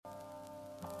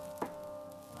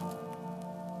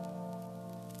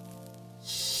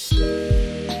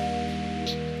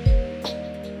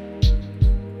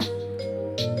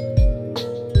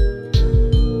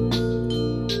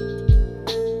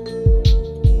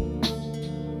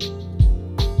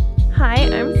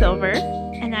Silver.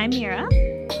 And I'm Mira.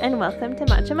 And welcome to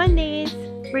Matcha Mondays.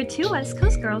 We're two West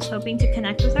Coast girls hoping to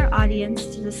connect with our audience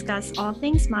to discuss all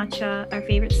things matcha, our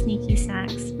favorite sneaky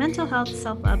snacks, mental health,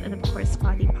 self-love, and of course,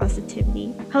 body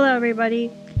positivity. Hello,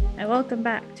 everybody, and welcome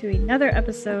back to another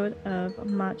episode of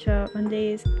Matcha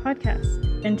Mondays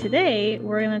podcast. And today,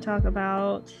 we're going to talk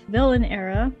about villain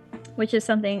era, which is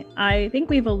something I think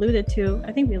we've alluded to.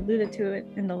 I think we alluded to it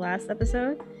in the last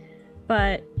episode,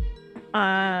 but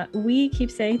we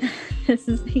keep saying that this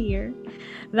is the year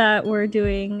that we're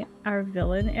doing our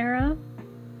villain era.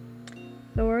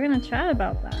 So we're going to chat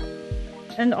about that.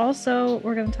 And also,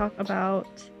 we're going to talk about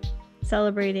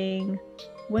celebrating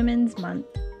Women's Month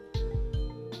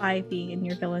by being in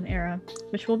your villain era,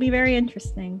 which will be very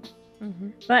interesting. Mm-hmm.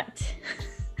 But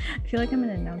I feel like I'm an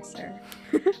announcer.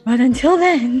 But until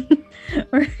then,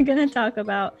 we're going to talk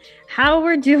about how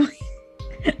we're doing.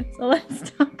 So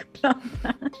let's talk about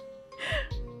that.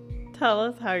 Tell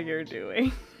us how you're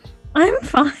doing. I'm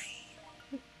fine.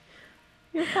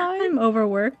 You're fine? I'm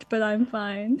overworked, but I'm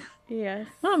fine. Yes.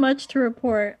 Not much to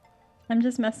report. I'm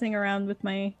just messing around with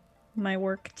my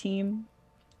work team.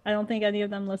 I don't think any of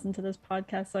them listen to this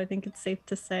podcast, so I think it's safe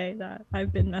to say that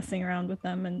I've been messing around with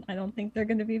them, and I don't think they're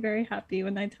going to be very happy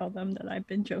when I tell them that I've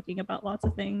been joking about lots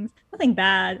of things. Nothing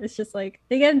bad. It's just like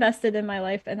they get invested in my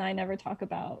life, and I never talk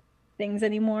about things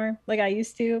anymore. Like I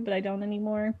used to, but I don't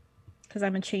anymore because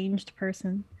I'm a changed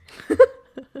person.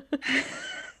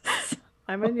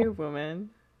 I'm a new woman.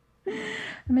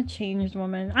 I'm a changed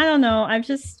woman. I don't know. I've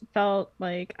just felt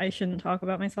like I shouldn't talk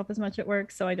about myself as much at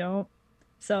work, so I don't.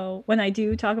 So when I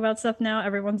do talk about stuff now,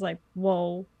 everyone's like,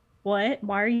 whoa, what?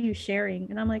 Why are you sharing?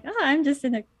 And I'm like, I'm just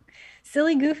in a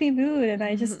silly, goofy mood, and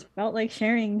I just felt like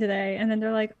sharing today. And then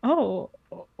they're like, oh,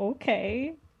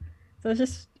 okay. So it's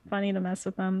just funny to mess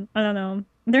with them. I don't know.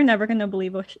 They're never going to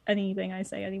believe anything I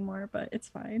say anymore, but it's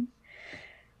fine.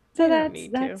 So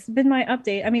that's been my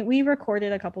update. I mean, we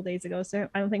recorded a couple days ago, so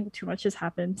I don't think too much has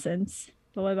happened since.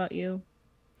 But what about you?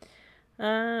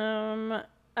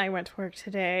 I went to work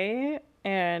today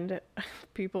and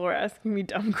people were asking me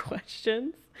dumb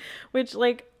questions, which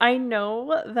like I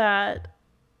know that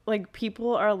like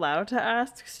people are allowed to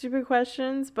ask stupid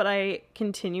questions, but I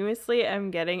continuously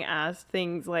am getting asked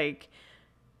things like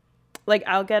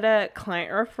I'll get a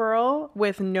client referral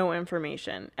with no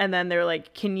information, and then they're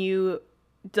like, can you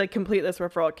like complete this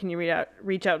referral, can you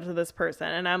reach out to this person?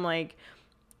 And I'm like,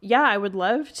 yeah, I would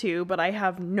love to, but I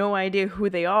have no idea who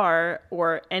they are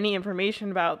or any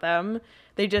information about them.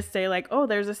 They just say like, oh,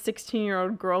 there's a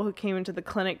 16-year-old girl who came into the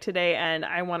clinic today and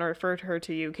I want to refer her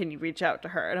to you, can you reach out to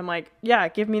her? And I'm like, yeah,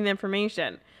 give me the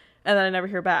information. And then I never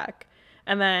hear back.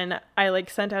 And then I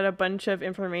like sent out a bunch of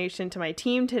information to my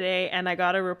team today, and I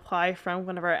got a reply from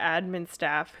one of our admin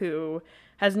staff who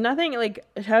has nothing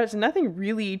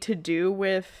really to do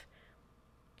with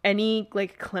any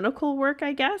like clinical work,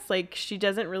 I guess. Like she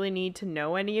doesn't really need to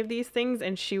know any of these things.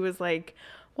 And she was like,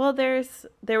 well, there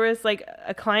was like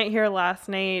a client here last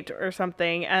night or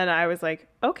something. And I was like,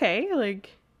 okay,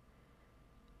 like,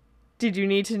 did you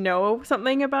need to know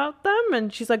something about them?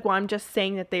 And she's like, well, I'm just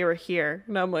saying that they were here.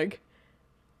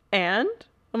 And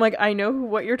I'm like, I know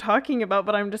what you're talking about,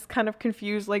 but I'm just kind of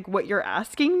confused, like what you're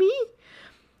asking me.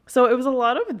 So it was a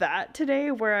lot of that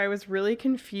today where I was really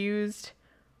confused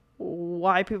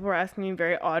why people were asking me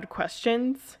very odd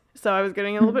questions. So I was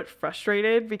getting a little bit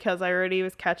frustrated because I already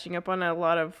was catching up on a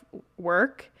lot of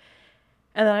work.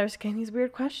 And then I was getting these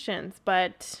weird questions,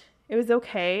 but it was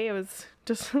okay. It was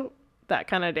just that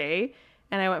kind of day.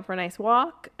 And I went for a nice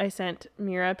walk. I sent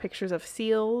Mira pictures of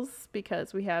seals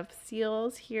because we have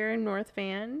seals here in North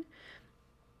Van.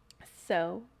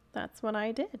 So that's what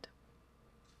I did.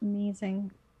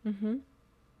 Amazing. Mm-hmm.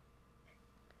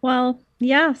 Well,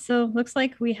 yeah, so looks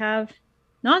like we have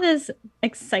not as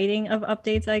exciting of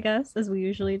updates, I guess, as we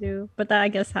usually do. But that, I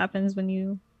guess, happens when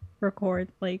you record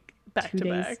like back 2 to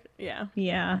days. Back. Yeah.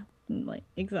 Yeah, like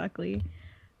exactly.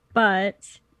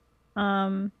 But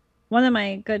one of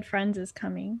my good friends is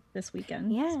coming this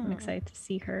weekend. Yeah. So I'm excited to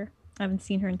see her. I haven't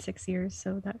seen her in 6 years,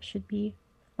 so that should be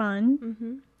fun.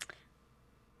 Mm-hmm.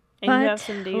 And you have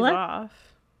some days off.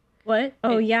 What?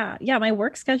 Oh, yeah. Yeah, my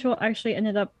work schedule actually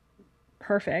ended up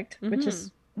perfect, which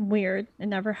is weird. It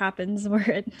never happens where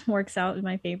it works out in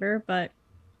my favor, but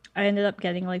I ended up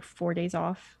getting like 4 days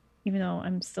off, even though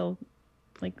I'm still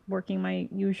like working my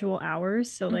usual hours.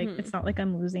 So like it's not like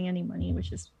I'm losing any money,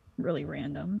 which is really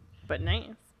random. But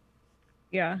nice.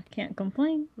 Yeah, can't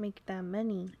complain. Make that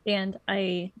money. And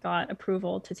I got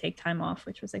approval to take time off,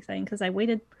 which was exciting because I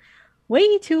waited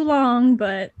way too long,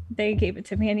 but they gave it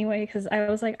to me anyway because I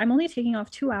was like, I'm only taking off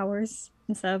 2 hours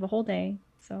instead of a whole day.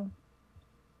 So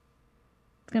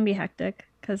gonna be hectic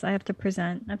because I have to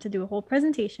present. I have to do a whole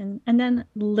presentation, and then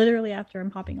literally after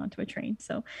I'm hopping onto a train.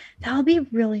 So that'll be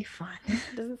really fun.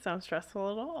 It doesn't sound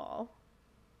stressful at all.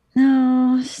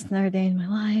 No, it's just another day in my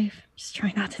life. Just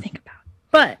trying not to think about it.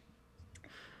 But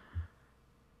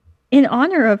in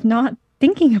honor of not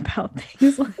thinking about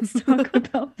things, let's talk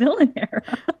about Villain Era.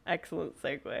 Excellent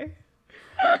segue.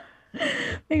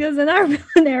 Because in our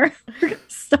Villain Era, we're gonna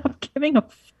stop giving a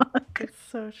fuck. It's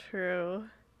so true.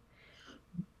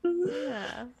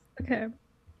 Yeah. Okay.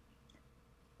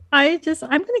 I'm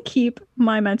gonna keep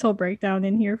my mental breakdown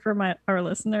in here for our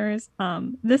listeners.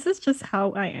 This is just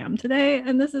how I am today,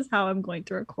 and this is how I'm going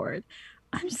to record.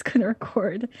 I'm just gonna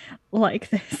record like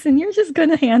this, and you're just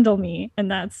gonna handle me, and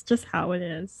that's just how it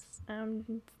is.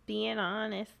 I'm being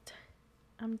honest.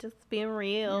 I'm just being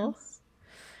real. Yes.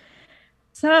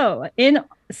 So, in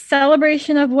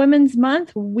celebration of Women's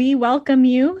Month, we welcome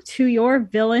you to your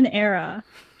Villain Era.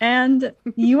 And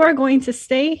you are going to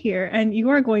stay here and you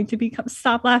are going to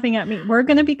stop laughing at me. We're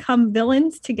going to become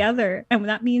villains together. And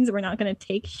that means we're not going to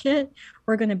take shit.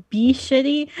 We're going to be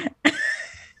shitty.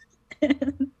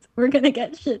 And we're going to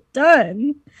get shit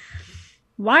done.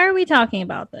 Why are we talking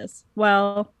about this?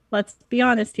 Well, let's be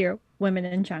honest here. Women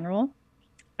in general.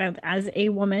 And as a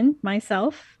woman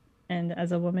myself, and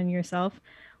as a woman yourself,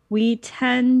 we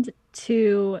tend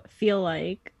to feel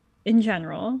like, in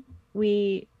general,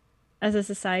 we as a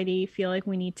society feel like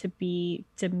we need to be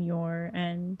demure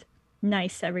and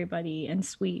nice to everybody and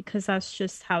sweet, because that's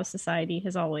just how society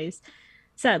has always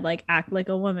said, like, act like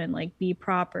a woman, like, be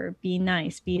proper, be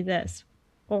nice, be this.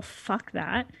 Well, fuck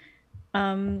that.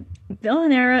 Villain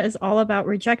Era is all about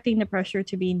rejecting the pressure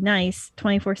to be nice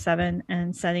 24/7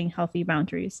 and setting healthy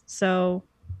boundaries. So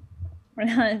we're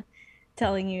not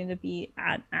telling you to be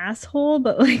an asshole,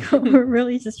 but like we're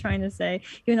really just trying to say,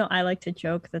 even though I like to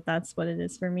joke that that's what it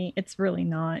is for me, it's really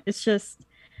not. It's just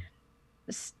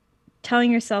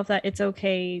telling yourself that it's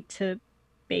okay to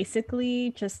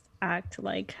basically just act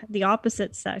like the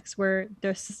opposite sex, where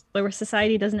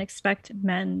society doesn't expect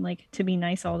men like to be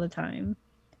nice all the time,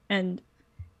 and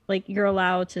like you're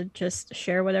allowed to just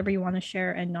share whatever you want to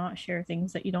share and not share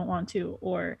things that you don't want to,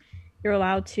 or you're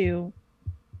allowed to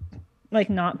like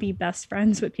not be best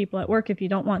friends with people at work if you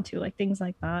don't want to, like things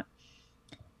like that.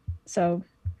 So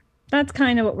that's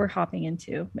kind of what we're hopping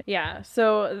into. Yeah.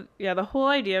 So yeah, the whole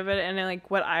idea of it, and like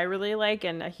what I really like,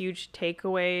 and a huge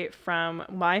takeaway from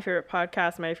my favorite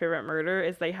podcast, My Favorite Murder,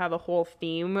 is they have a whole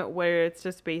theme where it's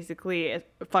just basically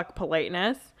fuck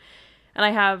politeness. And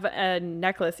I have a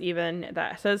necklace even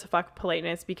that says fuck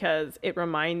politeness, because it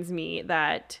reminds me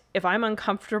that if I'm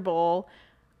uncomfortable,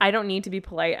 I don't need to be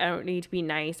polite. I don't need to be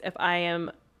nice. If I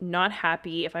am not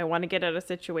happy, if I want to get out of a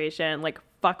situation, like,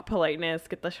 fuck politeness,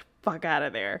 get the fuck out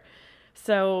of there.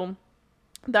 So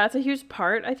that's a huge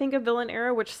part, I think, of Villain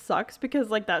Era, which sucks,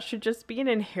 because like that should just be an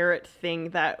inherent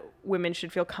thing that women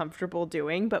should feel comfortable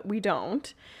doing, but we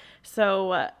don't.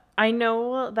 So I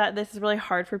know that this is really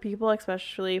hard for people,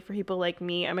 especially for people like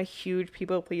me. I'm a huge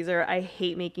people pleaser. I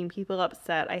hate making people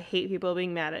upset. I hate people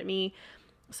being mad at me.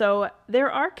 So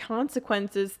there are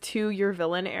consequences to your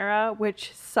Villain Era,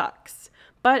 which sucks.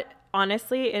 But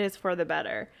honestly, it is for the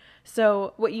better.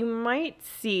 So what you might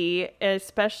see,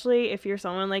 especially if you're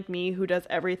someone like me who does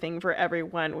everything for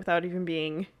everyone without even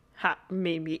being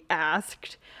maybe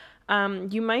asked,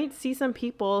 you might see some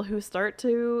people who start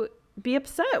to be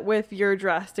upset with your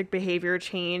drastic behavior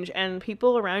change, and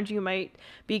people around you might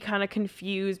be kind of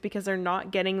confused because they're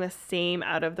not getting the same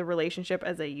out of the relationship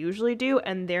as they usually do,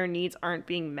 and their needs aren't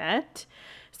being met.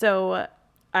 So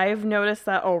I've noticed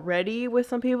that already with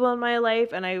some people in my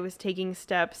life, and I was taking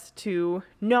steps to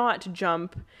not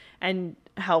jump and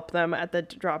help them at the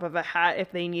drop of a hat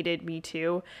if they needed me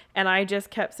to. And I just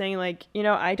kept saying, like, you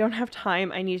know, I don't have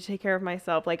time. I need to take care of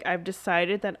myself. Like, I've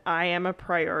decided that I am a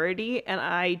priority and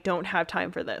I don't have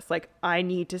time for this. Like, I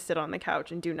need to sit on the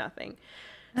couch and do nothing.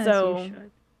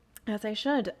 As I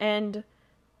should. And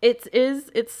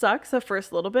it sucks the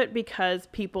first little bit, because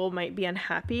people might be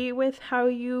unhappy with how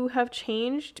you have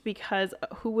changed, because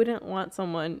who wouldn't want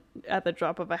someone at the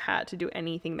drop of a hat to do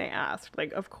anything they asked?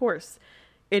 Like, of course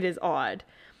it is odd.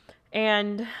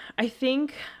 And I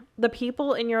think the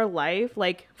people in your life,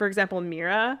 like, for example,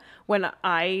 Mira, when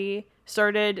I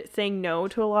started saying no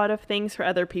to a lot of things for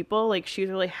other people, like, she was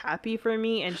really happy for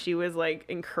me, and she was like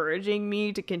encouraging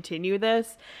me to continue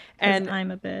this. And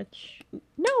I'm a bitch.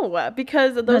 No,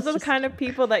 because those are the kind of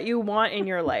people that you want in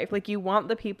your life. Like, you want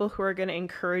the people who are going to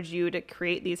encourage you to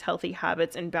create these healthy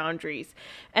habits and boundaries.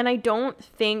 And I don't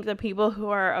think the people who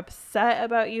are upset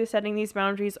about you setting these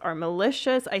boundaries are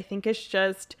malicious. I think it's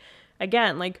just,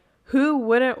 again, like, who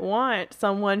wouldn't want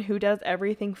someone who does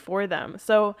everything for them?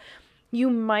 So you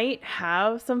might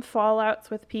have some fallouts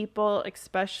with people,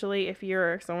 especially if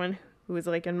you're someone who is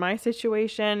like in my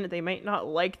situation. They might not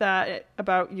like that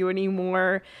about you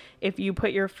anymore if you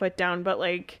put your foot down, but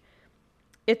like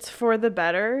it's for the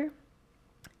better.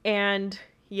 And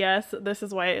yes, this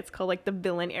is why it's called like the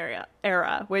villain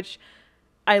era, which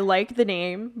I like the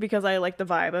name because I like the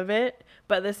vibe of it.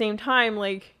 But at the same time,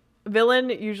 like villain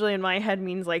usually in my head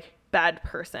means like bad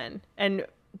person. And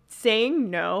saying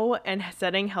no and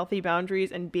setting healthy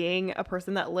boundaries and being a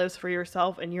person that lives for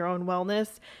yourself and your own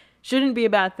wellness shouldn't be a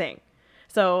bad thing.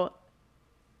 So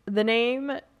the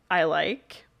name I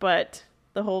like, but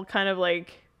the whole kind of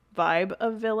like vibe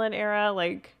of villain era,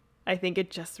 like I think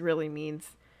it just really means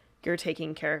you're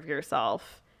taking care of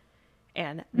yourself,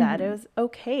 and that is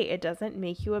okay. It doesn't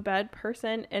make you a bad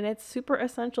person, and it's super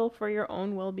essential for your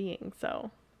own well-being. So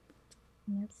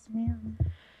Yes, ma'am.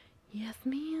 yes,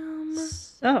 ma'am.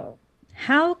 So,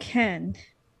 how can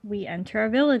we enter our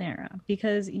villain era?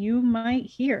 Because you might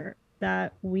hear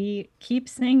that we keep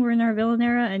saying we're in our villain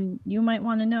era, and you might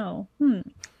want to know,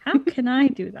 how can I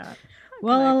do that?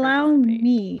 Well, allow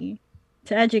me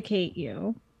to educate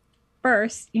you.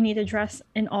 First, you need to dress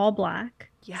in all black.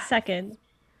 Yes. Second,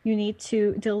 you need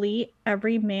to delete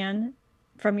every man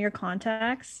from your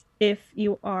contacts if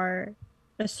you are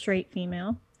a straight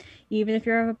female. Even if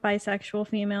you're a bisexual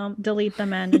female, delete the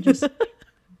men and just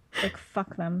like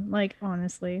fuck them. Like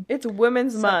honestly. It's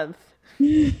Women's Month.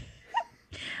 Okay,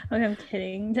 I'm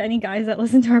kidding. To any guys that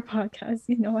listen to our podcast,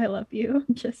 you know I love you.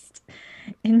 I'm just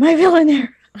in my villain era.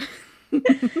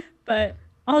 But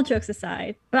all jokes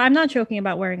aside, but I'm not joking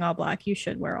about wearing all black. You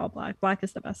should wear all black. Black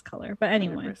is the best color. But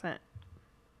anyway, 100%.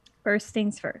 First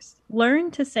things first,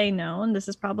 learn to say no. And this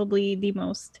is probably the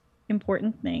most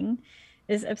important thing,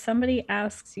 is if somebody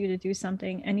asks you to do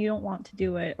something and you don't want to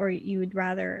do it, or you would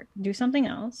rather do something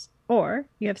else, or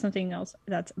you have something else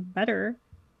that's better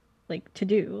like to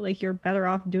do, like you're better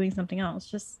off doing something else,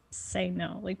 just say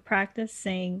no. Like practice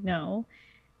saying no,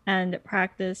 and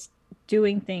practice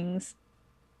doing things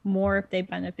more if they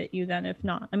benefit you than if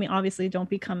not. I mean, obviously don't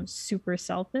become super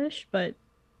selfish, but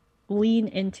lean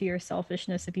into your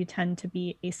selfishness if you tend to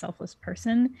be a selfless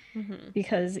person,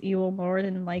 because you will more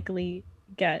than likely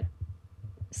get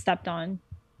stepped on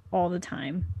all the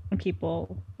time, and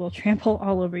people will trample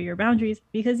all over your boundaries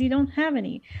because you don't have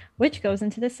any, which goes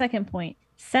into the second point: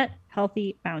 set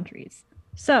healthy boundaries.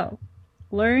 So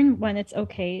learn when it's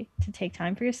okay to take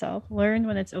time for yourself, learn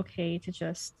when it's okay to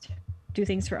just do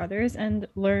things for others, and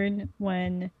learn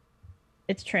when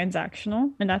it's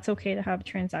transactional, and that's okay to have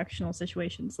transactional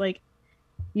situations. Like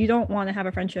you don't want to have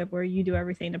a friendship where you do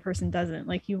everything the person doesn't.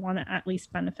 Like you want to at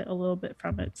least benefit a little bit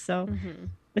from it. So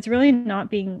it's really not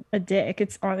being a dick.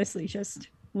 It's honestly just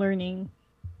learning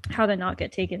how to not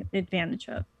get taken advantage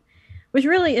of, which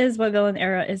really is what villain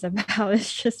era is about.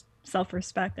 It's just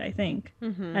self-respect, I think.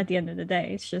 At the end of the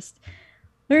day, it's just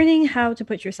learning how to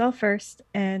put yourself first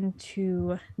and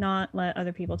to not let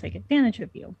other people take advantage of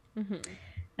you.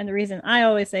 And the reason I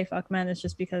always say fuck men is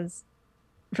just because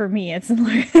for me it's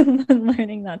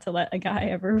learning not to let a guy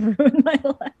ever ruin my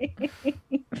life.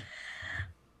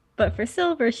 But for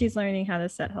Silver, she's learning how to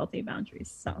set healthy boundaries.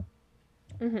 So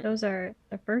those are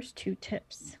the first two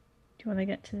tips. Do you want to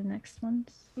get to the next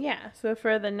ones? Yeah. So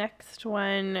for the next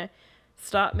one,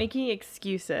 stop making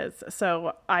excuses.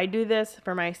 So I do this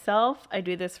for myself. I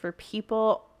do this for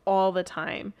people all the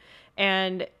time.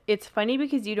 And it's funny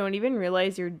because you don't even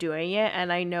realize you're doing it.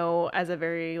 And I know as a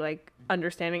very like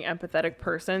understanding, empathetic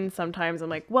person, sometimes I'm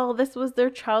like, well, this was their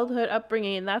childhood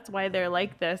upbringing and that's why they're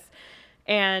like this.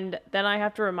 And then I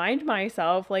have to remind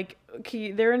myself, like,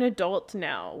 okay, they're an adult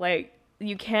now. Like,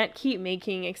 you can't keep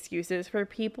making excuses for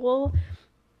people.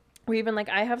 Or even like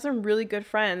I have some really good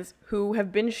friends who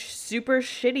have been super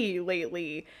shitty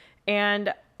lately,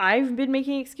 and I've been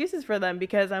making excuses for them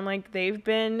because I'm like, they've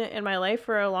been in my life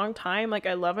for a long time. Like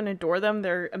I love and adore them.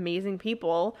 They're amazing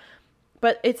people.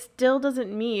 But it still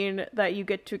doesn't mean that you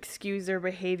get to excuse their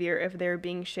behavior if they're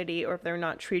being shitty or if they're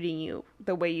not treating you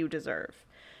the way you deserve.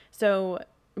 So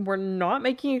we're not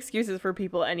making excuses for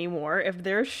people anymore. If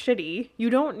they're shitty, you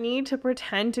don't need to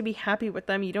pretend to be happy with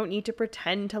them. You don't need to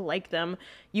pretend to like them.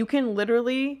 You can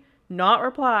literally not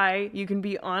reply. You can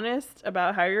be honest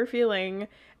about how you're feeling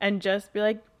and just be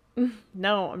like,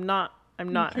 no, I'm not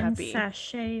happy.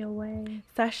 Sashay away.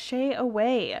 Sashay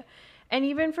away. And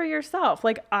even for yourself,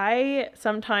 like I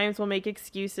sometimes will make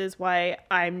excuses why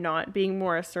I'm not being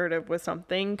more assertive with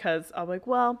something because I'm like,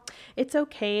 well, it's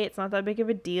okay. It's not that big of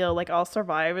a deal. Like I'll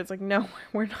survive. It's like, no,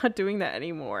 we're not doing that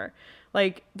anymore.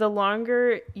 Like, the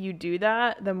longer you do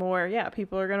that, the more, yeah,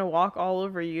 people are going to walk all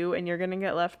over you and you're going to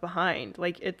get left behind.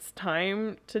 Like, it's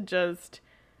time to just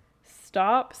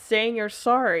stop saying you're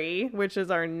sorry, which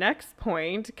is our next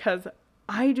point, because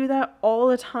I do that all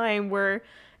the time where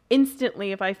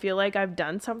instantly, if I feel like I've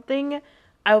done something,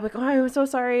 I'll be like, oh, I'm so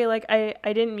sorry. Like, I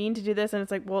didn't mean to do this. And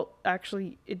it's like, well,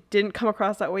 actually, it didn't come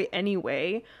across that way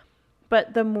anyway.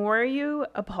 But the more you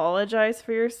apologize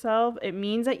for yourself, it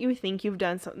means that you think you've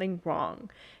done something wrong.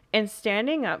 And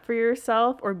standing up for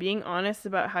yourself or being honest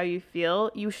about how you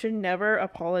feel, you should never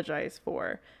apologize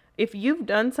for. If you've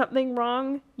done something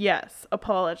wrong, yes,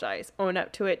 apologize, own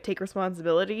up to it, take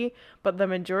responsibility. But the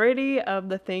majority of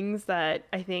the things that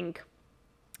I think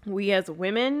we as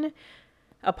women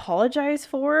apologize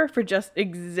for just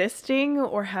existing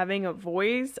or having a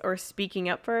voice or speaking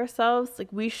up for ourselves,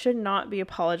 like, we should not be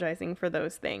apologizing for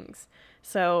those things.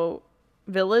 So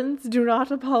villains do not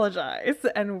apologize,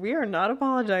 and we are not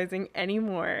apologizing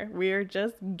anymore. We are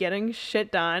just getting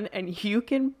shit done, and you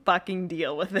can fucking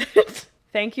deal with it.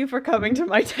 Thank you for coming to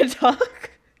my TED Talk.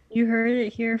 You heard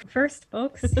it here first,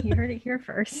 folks. You heard it here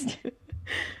first.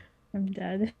 I'm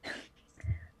dead.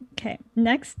 Okay,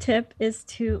 next tip is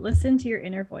to listen to your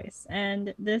inner voice.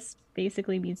 And this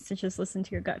basically means to just listen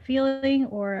to your gut feeling,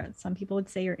 or some people would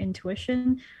say your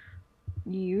intuition.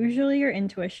 Usually your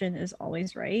intuition is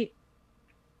always right,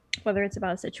 whether it's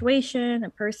about a situation, a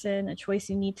person, a choice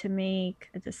you need to make,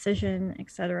 a decision,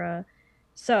 etc.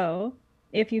 So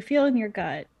if you feel in your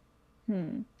gut,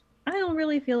 I don't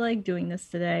really feel like doing this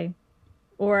today,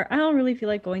 or I don't really feel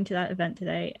like going to that event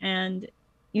today, and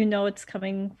you know it's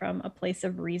coming from a place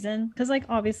of reason, because, like,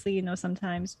 obviously, you know,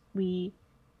 sometimes we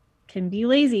can be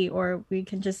lazy, or we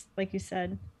can just, like you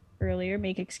said earlier,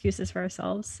 make excuses for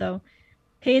ourselves. So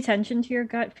pay attention to your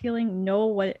gut feeling.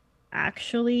 Know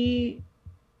actually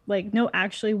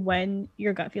when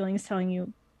your gut feeling is telling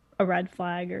you a red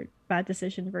flag or bad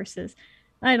decision versus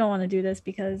I don't want to do this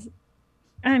because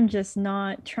I'm just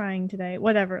not trying today,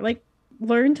 whatever. Like,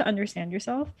 learn to understand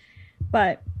yourself.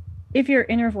 But if your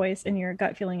inner voice and your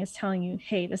gut feeling is telling you,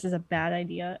 hey, this is a bad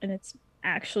idea, and it's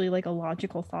actually like a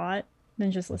logical thought,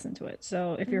 then just listen to it.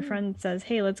 So if your friend says,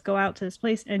 hey, let's go out to this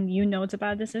place, and you know it's a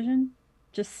bad decision,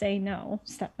 just say no.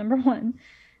 Step number 1,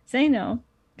 say no,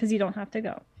 because you don't have to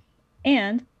go.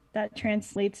 And that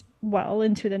translates well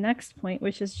into the next point,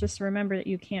 which is just remember that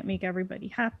you can't make everybody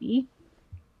happy,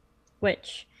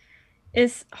 which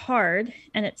is hard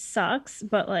and it sucks,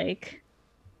 but, like,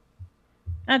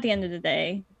 at the end of the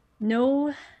day,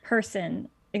 no person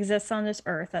exists on this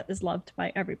earth that is loved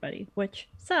by everybody, which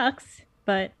sucks,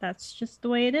 but that's just the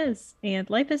way it is. And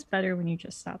life is better when you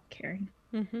just stop caring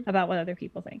about what other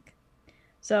people think.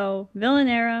 So, villain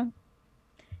era,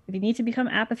 if you need to become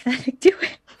apathetic, do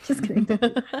it. Just kidding.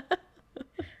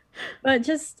 But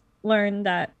just learn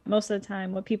that most of the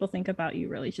time what people think about you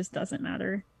really just doesn't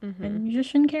matter, and you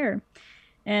just shouldn't care.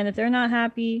 And if they're not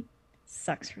happy,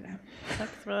 sucks for them.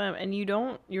 Sucks for them. And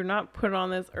you're not put on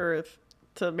this earth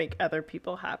to make other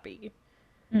people happy.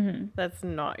 That's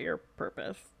not your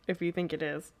purpose. If you think it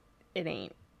is, it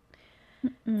ain't.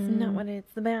 It's not what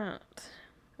it's about.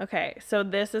 Okay, so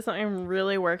this is something I'm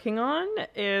really working on,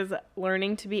 is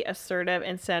learning to be assertive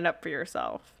and stand up for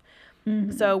yourself.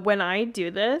 So when I do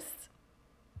this,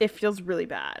 it feels really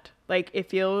bad. Like, it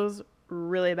feels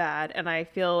really bad, and I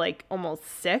feel like almost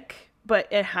sick, but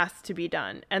it has to be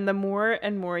done. And the more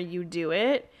and more you do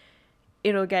it,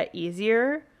 it'll get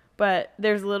easier. But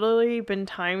there's literally been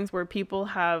times where people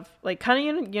have, like,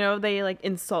 kind of, you know, they, like,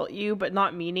 insult you, but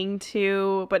not meaning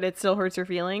to, but it still hurts your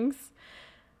feelings.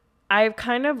 I've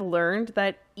kind of learned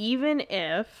that even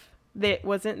if it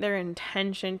wasn't their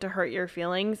intention to hurt your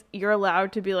feelings, you're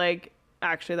allowed to be like,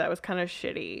 actually, that was kind of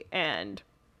shitty, and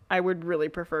I would really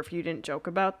prefer if you didn't joke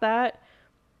about that.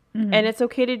 And it's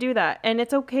okay to do that. And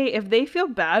it's okay if they feel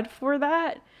bad for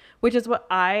that, which is what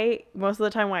most of the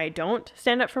time why I don't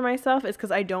stand up for myself, is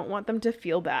because I don't want them to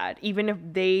feel bad. Even if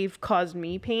they've caused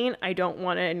me pain, I don't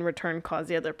want to in return cause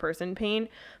the other person pain.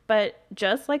 But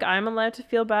just like I'm allowed to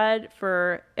feel bad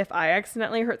for if I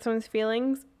accidentally hurt someone's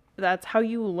feelings, that's how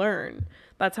you learn.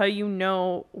 That's how you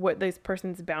know what this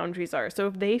person's boundaries are. So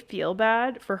if they feel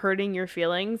bad for hurting your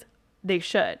feelings, they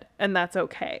should, and that's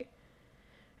okay.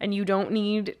 And you don't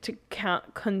need to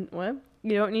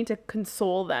you don't need to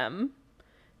console them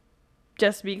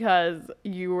just because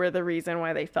you were the reason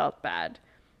why they felt bad.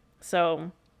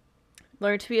 So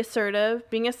learn to be assertive.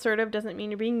 Being assertive doesn't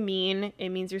mean you're being mean. It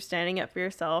means you're standing up for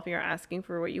yourself. You're asking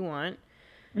for what you want.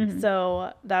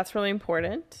 So that's really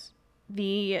important.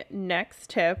 The next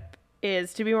tip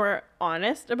is to be more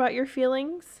honest about your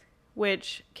feelings,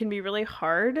 which can be really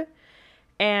hard.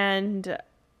 And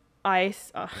I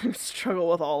struggle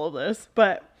with all of this,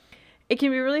 but it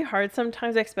can be really hard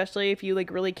sometimes, especially if you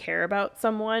like really care about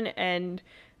someone, and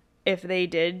if they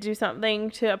did do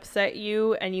something to upset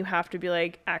you and you have to be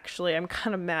like, actually, I'm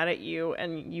kind of mad at you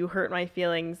and you hurt my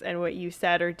feelings and what you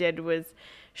said or did was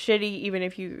shitty, even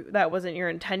if that wasn't your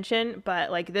intention,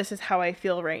 but like, this is how I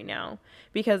feel right now.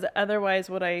 Because otherwise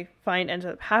what I find ends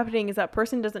up happening is that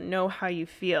person doesn't know how you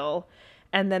feel,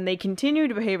 and then they continue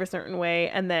to behave a certain way,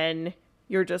 and then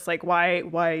you're just like, why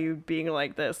are you being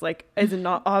like this? Like, is it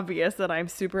not obvious that I'm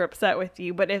super upset with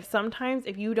you? But if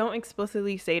you don't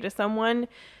explicitly say to someone,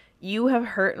 you have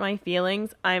hurt my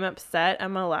feelings, I'm upset,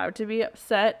 I'm allowed to be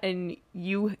upset, and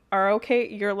you are okay,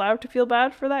 you're allowed to feel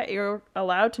bad for that, you're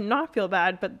allowed to not feel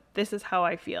bad, but this is how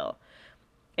I feel.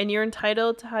 And you're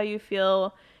entitled to how you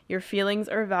feel, your feelings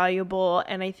are valuable,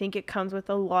 and I think it comes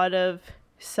with a lot of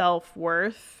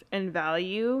self-worth and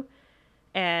value,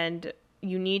 and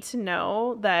you need to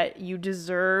know that you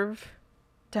deserve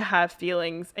to have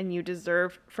feelings, and you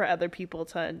deserve for other people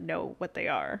to know what they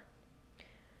are.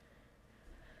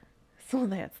 So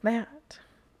that's that.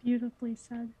 Beautifully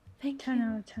said. Thank 10 you.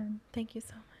 10 out of 10. Thank you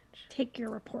so much. Take your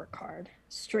report card.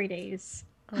 Straight A's.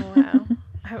 Oh, wow.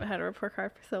 I haven't had a report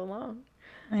card for so long.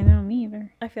 I know, me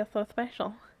either. I feel so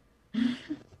special.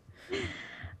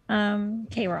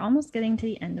 Okay, we're almost getting to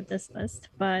the end of this list,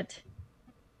 but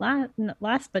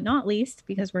last but not least,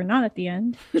 because we're not at the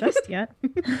end just yet,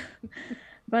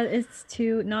 but it's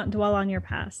to not dwell on your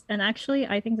past. And actually,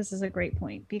 I think this is a great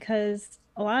point, because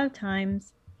a lot of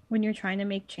times when you're trying to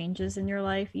make changes in your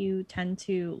life, you tend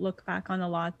to look back on a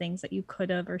lot of things that you could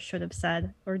have or should have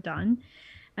said or done.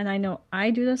 And I know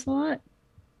I do this a lot.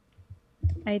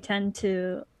 I tend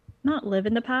to not live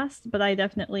in the past, but I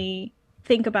definitely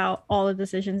think about all the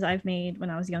decisions I've made when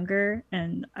I was younger,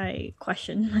 and I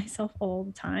question myself all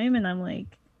the time. And I'm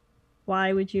like,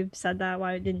 why would you have said that?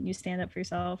 Why didn't you stand up for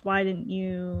yourself? Why didn't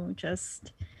you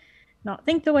just not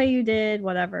think the way you did?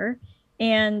 Whatever.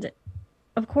 And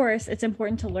of course, it's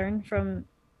important to learn from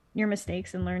your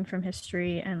mistakes and learn from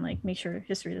history and like make sure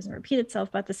history doesn't repeat itself.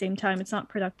 But at the same time, it's not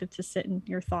productive to sit in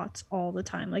your thoughts all the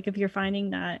time. Like if you're finding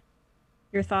that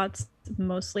your thoughts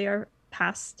mostly are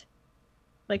past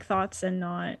like thoughts and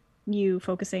not you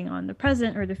focusing on the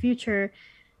present or the future,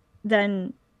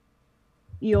 then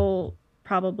you'll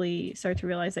probably start to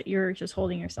realize that you're just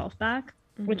holding yourself back,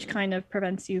 which kind of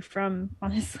prevents you from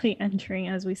honestly entering,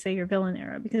 as we say, your villain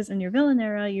era. Because in your villain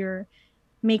era, you're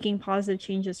making positive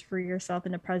changes for yourself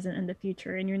in the present and the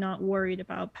future, and you're not worried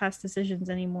about past decisions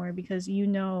anymore, because you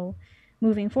know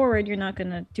moving forward you're not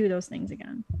going to do those things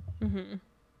again.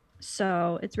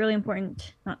 So it's really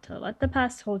important not to let the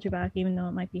past hold you back, even though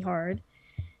it might be hard.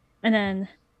 And then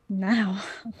now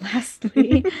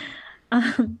lastly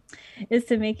is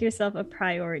to make yourself a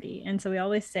priority. And so we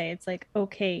always say it's like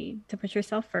okay to put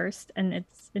yourself first, and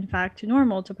it's in fact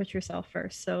normal to put yourself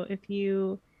first. So if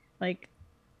you like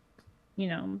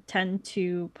tend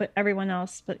to put everyone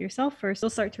else but yourself first, you'll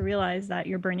start to realize that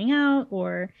you're burning out,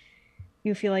 or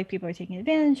you feel like people are taking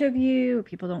advantage of you, or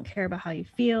people don't care about how you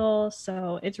feel.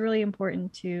 So it's really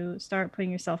important to start putting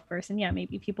yourself first. And yeah,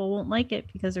 maybe people won't like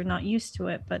it because they're not used to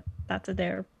it, but that's a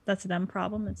them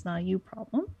problem. It's not a you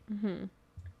problem.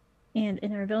 And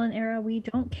in our villain era, we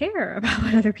don't care about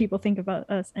what other people think about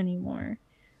us anymore.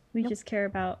 We just care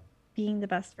about being the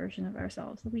best version of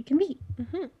ourselves that we can be.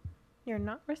 You're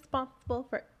not responsible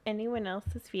for anyone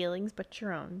else's feelings but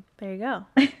your own. There you go.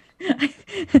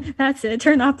 That's it.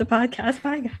 Turn off the podcast.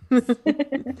 Bye, guys.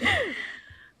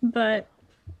 But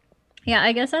yeah,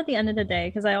 I guess at the end of the day,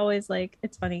 because I always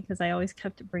it's funny because I always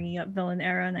kept bringing up villain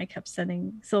era, and I kept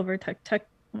sending Silver oh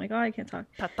my god, I can't talk.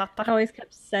 I always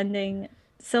kept sending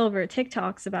Silver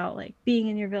TikToks about like being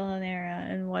in your villain era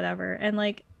and whatever. And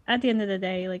like at the end of the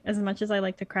day, like as much as I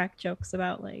like to crack jokes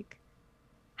about like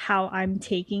how I'm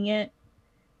taking it,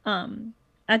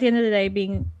 at the end of the day,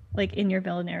 being like in your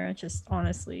villain era just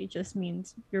honestly just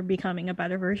means you're becoming a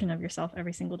better version of yourself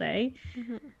every single day.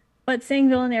 But saying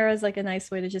villain era is like a nice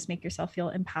way to just make yourself feel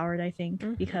empowered, I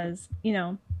think, because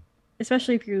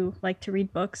especially if you like to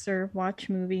read books or watch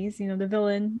movies, the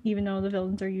villain, even though the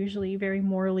villains are usually very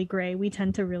morally gray, we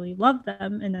tend to really love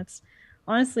them. And that's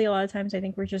honestly a lot of times I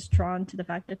think we're just drawn to the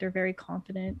fact that they're very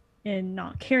confident in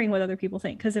not caring what other people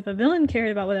think. Because if a villain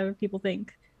cared about what other people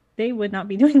think, they would not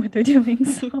be doing what they're doing.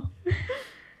 So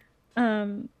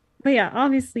but yeah,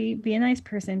 obviously be a nice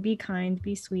person, be kind,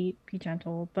 be sweet, be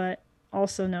gentle, but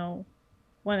also know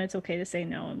when it's okay to say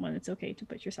no and when it's okay to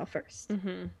put yourself first.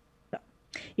 So,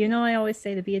 I always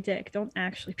say to be a dick, don't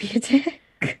actually be a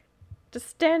dick. Just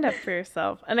stand up for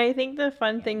yourself. And I think the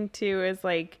fun thing too is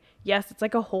like, yes, it's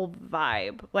like a whole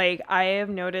vibe. Like I have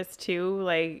noticed too,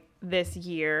 like this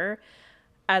year,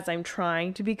 as I'm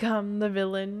trying to become the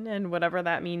villain and whatever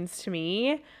that means to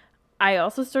me, I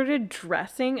also started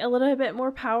dressing a little bit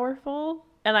more powerful.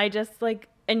 And I just like,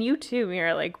 and you too,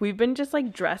 Mira, like we've been just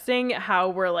like dressing how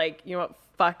we're like, you know what,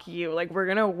 fuck you. Like we're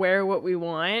going to wear what we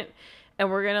want and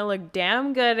we're going to look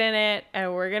damn good in it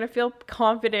and we're going to feel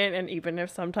confident. And even if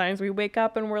sometimes we wake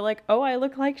up and we're like, oh, I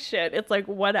look like shit, it's like,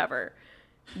 whatever.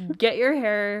 Get your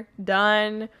hair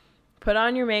done, put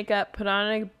on your makeup, put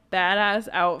on a badass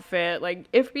outfit. Like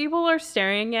if people are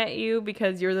staring at you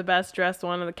because you're the best dressed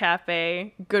one in the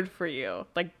cafe, good for you.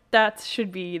 Like that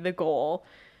should be the goal.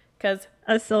 Because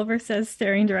as Silver says,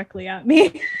 staring directly at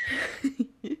me.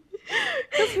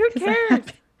 Because who cares?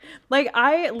 Like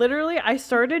I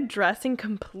started dressing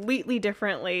completely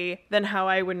differently than how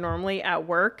I would normally at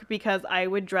work, because I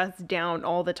would dress down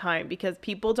all the time because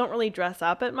people don't really dress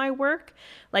up at my work.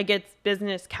 Like it's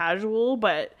business casual,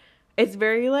 but it's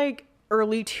very like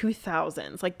early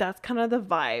 2000s. Like that's kind of the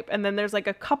vibe. And then there's like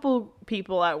a couple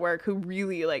people at work who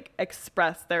really like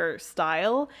express their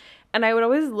style. And I would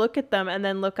always look at them and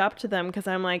then look up to them because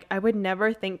I'm like, I would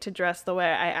never think to dress the way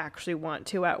I actually want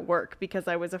to at work because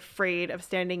I was afraid of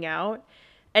standing out.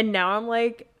 And now I'm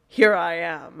like, here I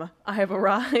am. I have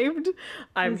arrived.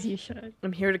 As you should.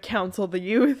 I'm here to counsel the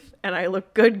youth and I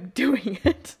look good doing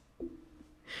it.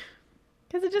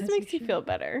 Because it just makes you feel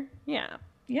better. Yeah.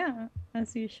 Yeah,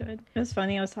 as you should. It was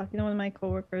funny. I was talking to one of my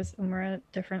coworkers and we're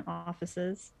at different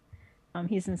offices.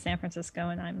 He's in San Francisco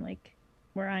and I'm like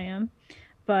where I am.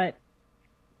 But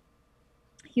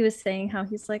he was saying how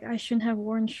he's like, I shouldn't have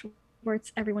worn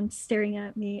shorts. Everyone's staring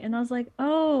at me. And I was like,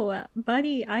 oh,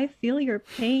 buddy, I feel your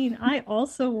pain. I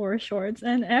also wore shorts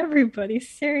and everybody's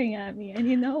staring at me. And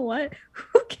you know what?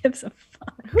 Who gives a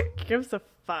fuck? Who gives a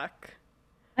fuck?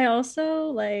 I also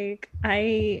like,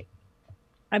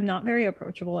 I'm not very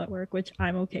approachable at work, which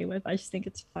I'm okay with. I just think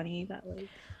it's funny that like,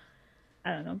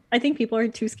 I don't know. I think people are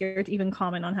too scared to even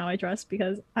comment on how I dress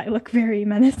because I look very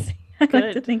menacing. I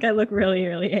like to think I look really,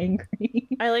 really angry.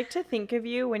 I like to think of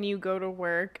you when you go to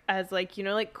work as like, you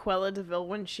know, like Cruella de Vil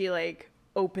when she like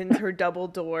opens her double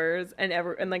doors and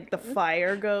like the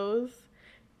fire goes,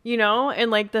 you know,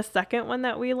 and like the second one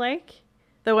that we like,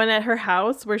 the one at her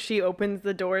house where she opens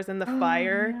the doors and the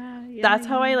fire. That's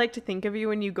how I like to think of you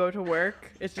when you go to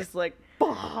work. It's just like,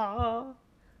 bah.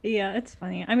 Yeah, it's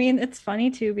funny. I mean, it's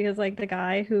funny too because like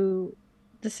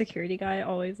the security guy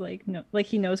always like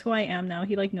he knows who I am now.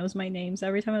 He like knows my names.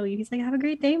 Every time I leave, he's like, have a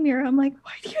great day, Mira. I'm like,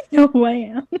 why do you know who I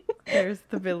am? There's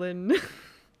the villain.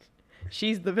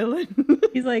 She's the villain.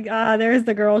 He's like, there's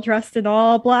the girl dressed in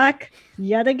all black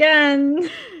yet again.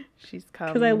 She's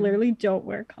coming. Because I literally don't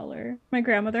wear color. My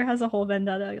grandmother has a whole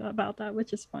vendetta about that,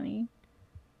 which is funny.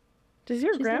 Does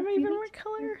your grandma even wear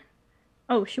color?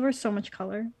 Oh, she wears so much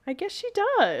color. I guess she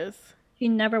does. She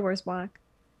never wears black.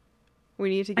 We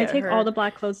need to get I take her. all the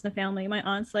black clothes in the family. My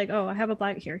aunt's like, oh, I have a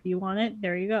black here. You want it?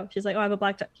 There you go. She's like, oh, I have a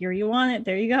black here. You want it?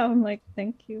 There you go. I'm like,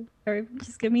 thank you. Or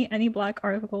just give me any black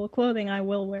article of clothing. I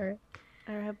will wear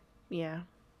it. Yeah.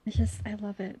 It's just, I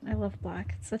love it. I love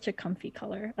black. It's such a comfy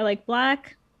color. I like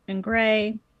black and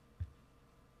gray.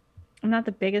 I'm not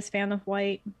the biggest fan of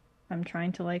white. I'm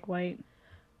trying to like white.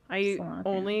 I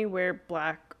only wear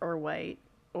black or white,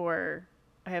 or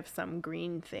I have some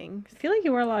green things. I feel like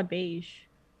you wear a lot of beige.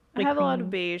 I have a lot of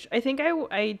beige. I think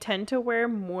I tend to wear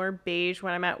more beige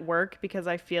when I'm at work because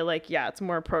I feel like, yeah, it's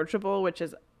more approachable, which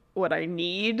is what I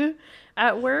need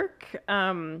at work.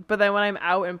 But then when I'm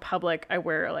out in public, I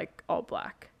wear like all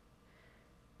black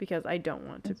because I don't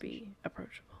want to be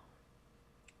approachable.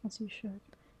 As you should.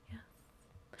 Yeah.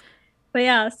 But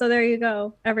yeah, so there you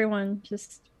go. Everyone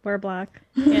just wear black.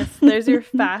 Yes, there's your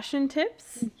fashion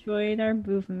tips. Join our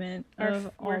movement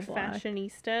of all black.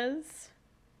 Fashionistas.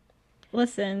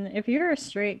 Listen, if you're a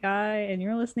straight guy and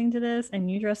you're listening to this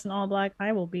and you dress in all black,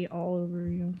 I will be all over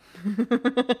you.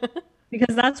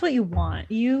 Because that's what you want.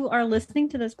 You are listening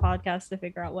to this podcast to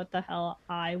figure out what the hell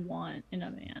I want in a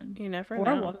man. You never know.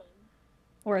 Or a woman.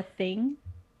 Or a thing.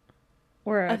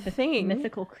 Or a thing.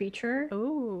 Mythical creature.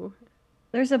 Ooh.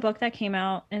 There's a book that came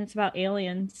out and it's about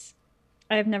aliens.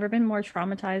 I have never been more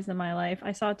traumatized in my life.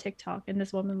 I saw a TikTok and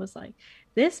this woman was like,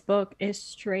 this book is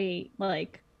straight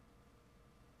like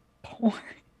porn.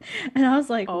 And I was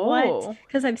like, what?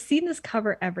 Because I've seen this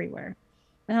cover everywhere.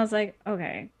 And I was like,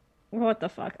 okay, what the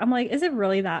fuck? I'm like, is it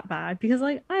really that bad? Because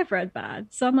like I've read bad.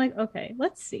 So I'm like, okay,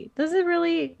 let's see. Is it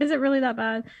really that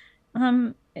bad?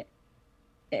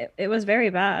 It was very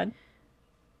bad.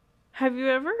 Have you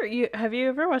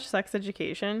ever watched Sex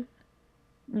Education?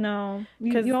 No.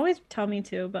 You always tell me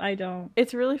to, but I don't.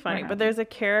 It's really funny, but there's a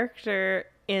character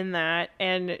in that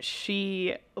and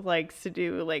she likes to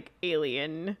do like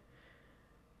alien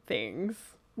things.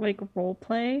 Like role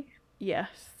play? Yes.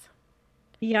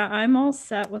 Yeah, I'm all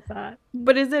set with that.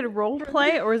 But is it role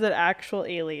play or is it actual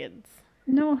aliens?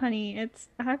 No, honey, it's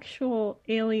actual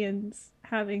aliens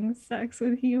having sex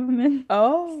with humans.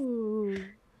 Oh.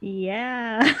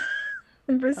 Yeah.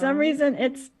 And for some reason,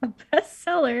 it's a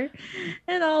bestseller,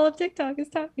 and all of TikTok is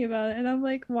talking about it. And I'm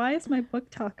like, why is my book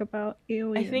talk about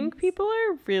aliens? I think people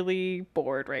are really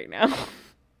bored right now.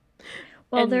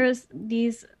 Well, there's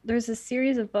a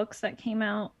series of books that came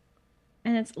out,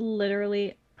 and it's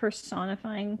literally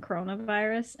personifying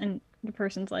coronavirus, and the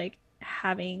person's like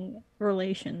having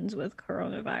relations with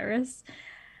coronavirus.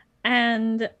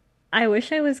 And I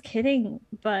wish I was kidding,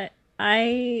 but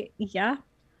yeah.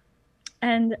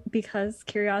 And because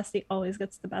curiosity always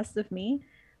gets the best of me,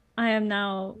 I am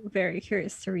now very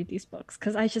curious to read these books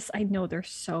because I know they're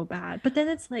so bad. But then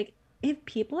it's like, if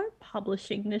people are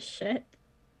publishing this shit,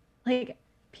 like,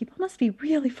 people must be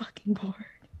really fucking bored.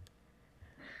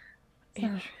 So.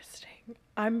 Interesting.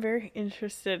 I'm very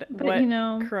interested. But what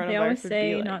coronavirus they always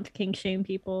say like. Not to kink shame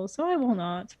people, so I will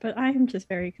not. But I am just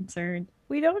very concerned.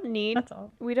 That's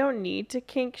all. We don't need to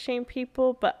kink shame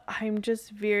people, but I'm just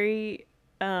very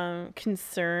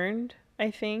concerned,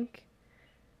 I think,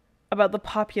 about the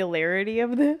popularity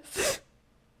of this.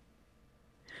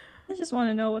 I just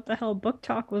want to know what the hell book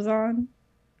talk was on.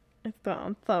 It's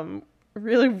on some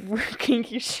really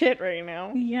kinky shit right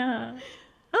now. Yeah.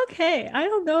 Okay, I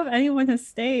don't know if anyone has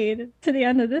stayed to the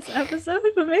end of this episode,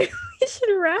 but maybe we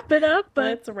should wrap it up. But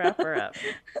let's wrap her up.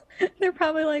 They're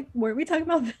probably like, were we talking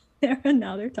about there? And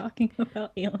now they're talking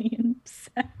about alien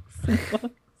sex and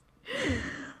books.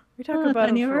 We talk about if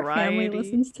any of our family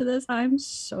listens to this, I'm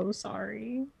so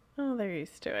sorry. Oh, they're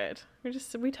used to it.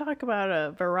 We talk about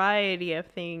a variety of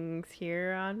things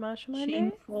here on Matcha Monday.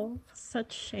 Shameful.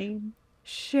 Such shame.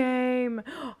 Shame.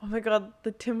 Oh my god,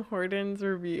 the Tim Hortons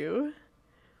review.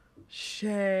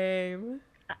 Shame.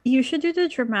 You should do the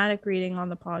dramatic reading on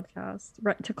the podcast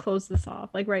right to close this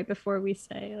off, like right before we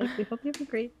say, like, we hope you have a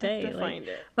great day. I find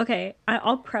it. Okay,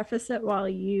 I'll preface it while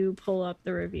you pull up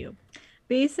the review.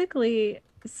 Basically,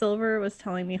 Silver was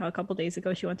telling me how a couple days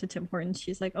ago she went to Tim Hortons.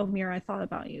 She's like, oh, Mira, I thought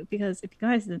about you because if you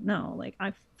guys didn't know, like,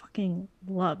 I fucking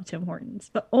love Tim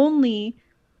Hortons, but only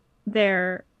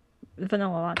their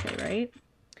vanilla latte, right?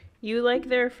 You like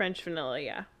their French vanilla,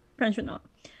 yeah. French vanilla.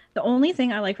 The only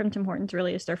thing I like from Tim Hortons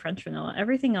really is their French vanilla.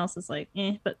 Everything else is like,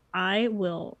 but I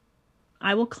will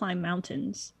climb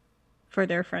mountains for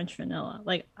their French vanilla.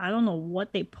 Like, I don't know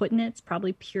what they put in it. It's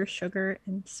probably pure sugar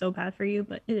and so bad for you,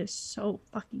 but it is so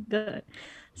fucking good.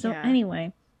 So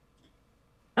anyway,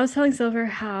 I was telling Silver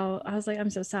how I was like, I'm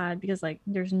so sad because like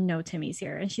there's no Timmy's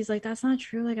here. And she's like, that's not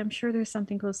true. Like, I'm sure there's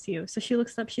something close to you. So she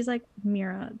looks up, she's like,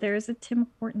 Mira, there's a Tim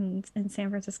Hortons in San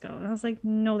Francisco. And I was like,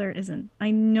 no, there isn't.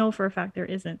 I know for a fact there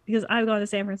isn't because I've gone to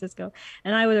San Francisco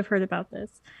and I would have heard about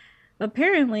this.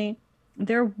 Apparently,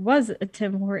 there was a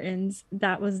Tim Hortons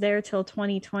that was there till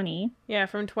 2020. Yeah,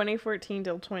 from 2014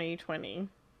 till 2020.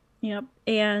 Yep.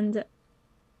 And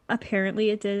apparently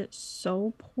it did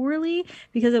so poorly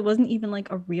because it wasn't even like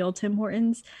a real Tim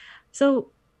Hortons.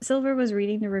 So Silver was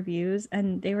reading the reviews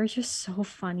and they were just so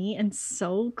funny and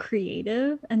so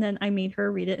creative. And then I made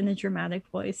her read it in a dramatic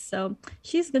voice. So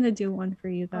she's going to do one for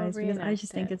you guys because I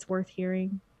just think it's worth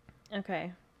hearing.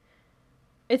 Okay.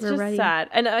 It's just ready. Sad.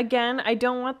 And again, I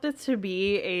don't want this to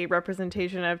be a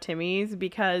representation of Timmy's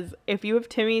because if you have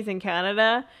Timmy's in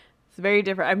Canada, it's very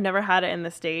different. I've never had it in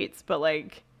the States, but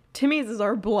like Timmy's is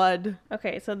our blood.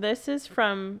 Okay, so this is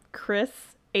from Chris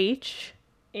H.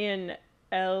 in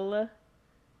El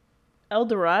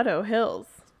Dorado Hills.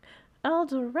 El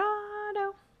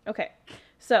Dorado. Okay,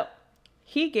 so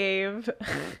he gave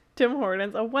Tim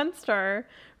Hortons a 1-star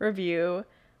review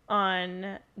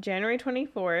on January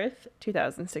 24th,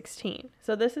 2016.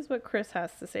 So this is what Chris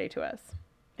has to say to us.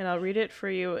 And I'll read it for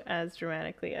you as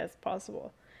dramatically as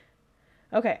possible.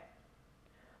 Okay.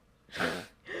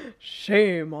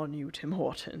 Shame on you, Tim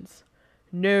Hortons.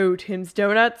 No Tim's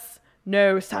Donuts,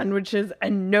 no sandwiches,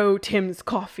 and no Tim's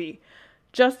coffee.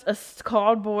 Just a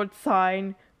cardboard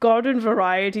sign, garden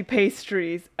variety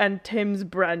pastries, and Tim's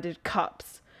branded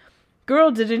cups. Girl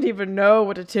didn't even know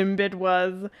what a Timbit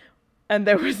was. And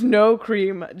there was no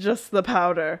cream, just the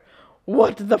powder.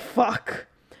 What the fuck?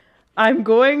 I'm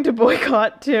going to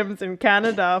boycott Tim's in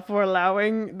Canada for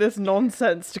allowing this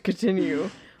nonsense to continue,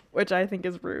 which I think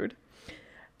is rude.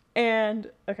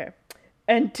 And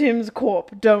Tim's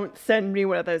Corp, don't send me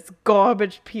one of those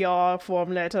garbage PR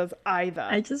form letters either.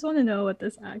 I just want to know what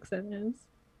this accent is.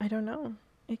 I don't know.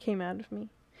 It came out of me.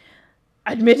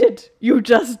 Admit it, you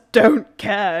just don't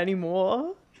care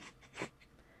anymore.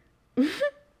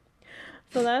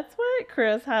 So that's what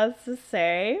Chris has to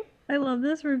say. I love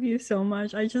this review so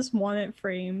much. I just want it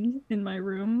framed in my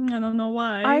room. I don't know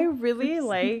why. I really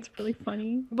It's really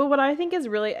funny. But what I think is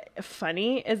really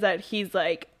funny is that he's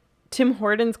like, Tim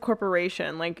Hortons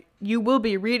Corporation, like, you will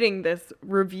be reading this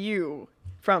review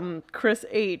from Chris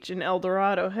H. in El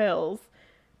Dorado Hills.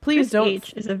 Please Chris don't.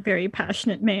 H. is a very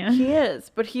passionate man. He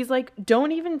is, but he's like,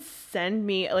 don't even send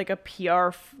me like a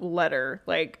PR letter.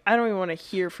 Like, I don't even want to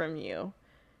hear from you.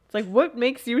 It's like, what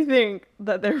makes you think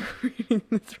that they're reading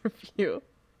this review?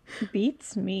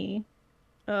 Beats me.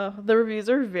 The reviews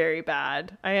are very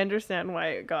bad. I understand why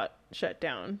it got shut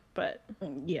down, but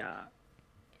yeah.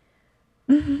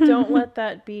 Don't let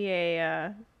that be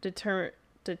a deterrent,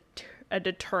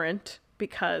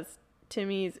 because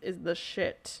Timmy's is the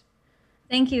shit.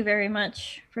 Thank you very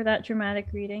much for that dramatic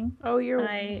reading. Oh, you're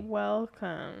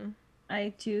welcome.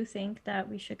 I do think that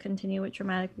we should continue with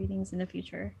dramatic readings in the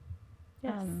future.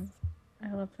 Yes.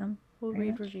 I love them. We'll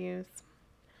read reviews.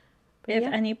 But if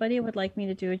anybody would like me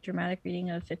to do a dramatic reading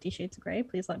of 50 Shades of Grey,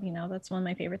 please let me know. That's one of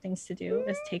my favorite things to do,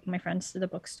 is take my friends to the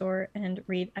bookstore and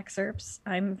read excerpts.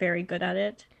 I'm very good at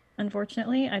it.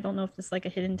 Unfortunately, I don't know if this is like a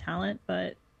hidden talent,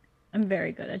 but I'm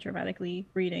very good at dramatically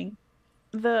reading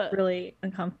really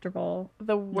uncomfortable.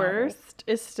 The worst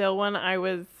is still when I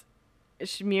was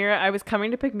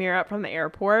coming to pick Mira up from the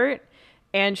airport,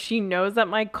 and she knows that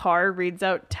my car reads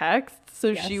out text,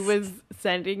 so she was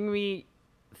sending me,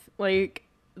 like,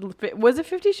 was it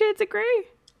 50 Shades of Grey?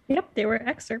 Yep, they were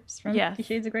excerpts from 50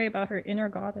 Shades of Grey about her inner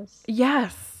goddess.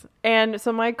 Yes. And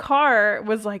so my car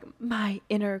was like, my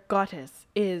inner goddess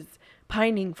is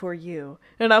pining for you.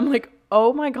 And I'm like,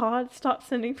 oh my God, stop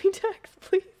sending me texts,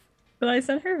 please. But I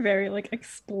sent her very, like,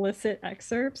 explicit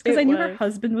excerpts because I knew her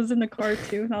husband was in the car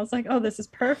too. And I was like, oh, this is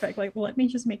perfect. Like, let me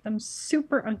just make them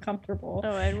super uncomfortable.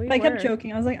 Oh, and I kept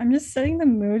joking. I was like, I'm just setting the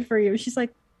mood for you. She's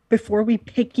like, before we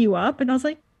pick you up? And I was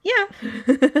like, yeah.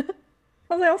 I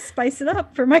was like, I'll spice it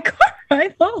up for my car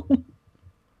ride home.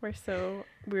 We're so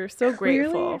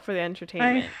grateful for the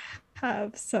entertainment. I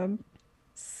have some,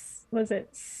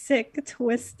 sick,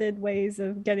 twisted ways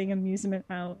of getting amusement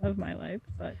out of my life,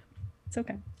 but it's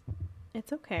okay.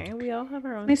 It's okay. We all have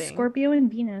our own thing. My Scorpio and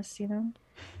Venus, you know?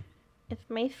 It's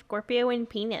my Scorpio and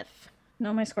penis.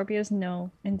 No, my Scorpio's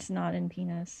it's not in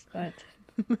penis, but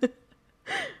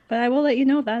but I will let you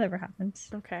know if that ever happens.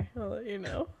 Okay, I'll let you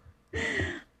know.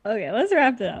 Okay, let's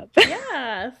wrap it up.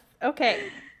 Yes. Okay.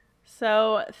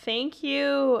 So thank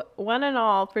you one and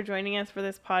all for joining us for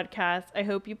this podcast. I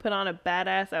hope you put on a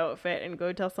badass outfit and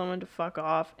go tell someone to fuck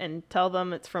off and tell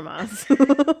them it's from us.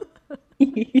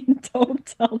 Don't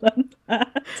tell them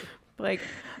that. Like,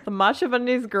 the Matcha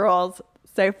Bundies girls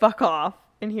say fuck off,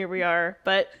 and here we are.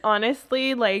 But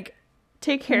honestly, like,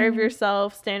 take care of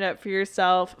yourself, stand up for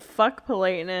yourself, fuck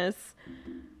politeness.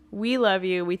 We love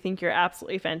you. We think you're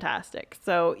absolutely fantastic.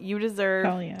 So you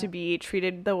deserve to be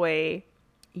treated the way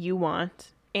you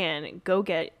want, and go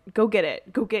get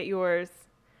it. Go get yours.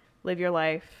 Live your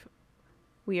life.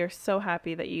 We are so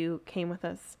happy that you came with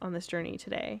us on this journey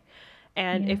today.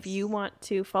 And if you want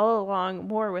to follow along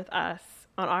more with us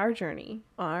on our journey,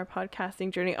 on our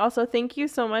podcasting journey, also thank you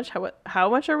so much. How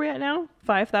much are we at now?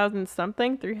 5,000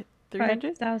 something? 300?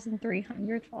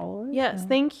 5,300 followers. Yes,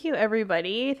 thank you,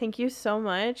 everybody. Thank you so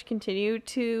much. Continue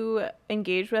to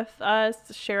engage with us.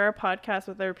 Share our podcast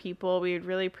with other people. We would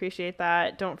really appreciate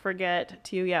that. Don't forget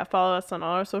to follow us on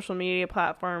all our social media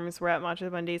platforms. We're at Matcha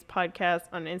Bundies Podcast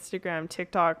on Instagram,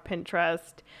 TikTok,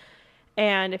 Pinterest.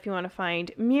 And if you want to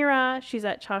find Mira, she's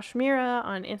at Chosh Mira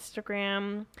on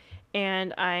Instagram.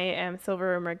 And I am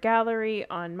Silver Rumor Gallery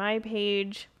on my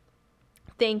page.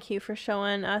 Thank you for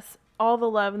showing us all the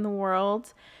love in the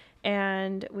world.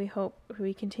 And we hope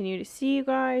we continue to see you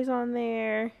guys on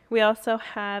there. We also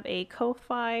have a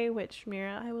Ko-Fi, which,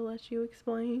 Mira, I will let you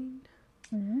explain.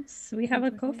 Yes, we have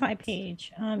a Ko-Fi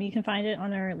page. You can find it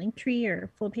on our Linktree or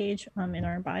full page in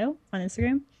our bio on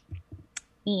Instagram.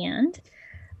 And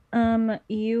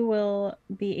you will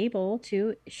be able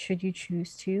to, should you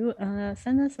choose to,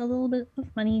 send us a little bit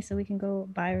of money so we can go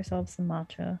buy ourselves some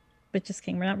matcha. But just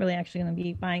kidding, we're not really actually going to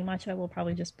be buying matcha. We'll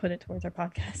probably just put it towards our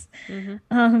podcast.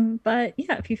 But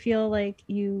yeah, if you feel like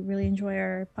you really enjoy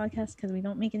our podcast, because we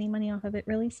don't make any money off of it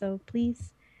really, so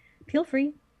please feel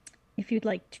free, if you'd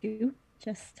like to,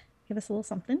 just give us a little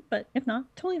something. But if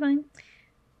not, totally fine.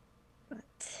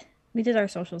 But we did our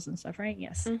socials and stuff, right?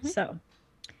 Yes. So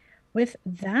with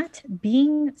that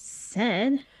being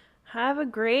said, have a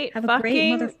great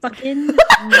motherfucking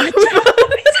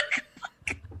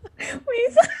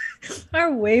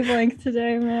our wavelength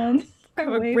today, man.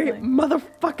 Have a great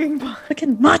motherfucking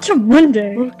fucking Matcha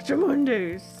Monday. Matcha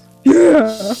Mondays.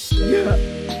 Yeah.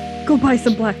 Go buy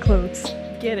some black clothes.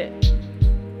 Get it.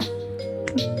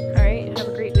 All right. Have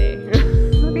a great day.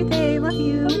 Have a great day. Love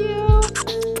you. Love you.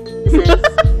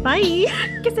 Kisses. Bye.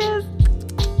 Kisses.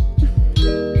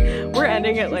 We're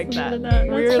ending it like that. That's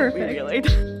We're perfect. leaving it like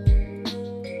that.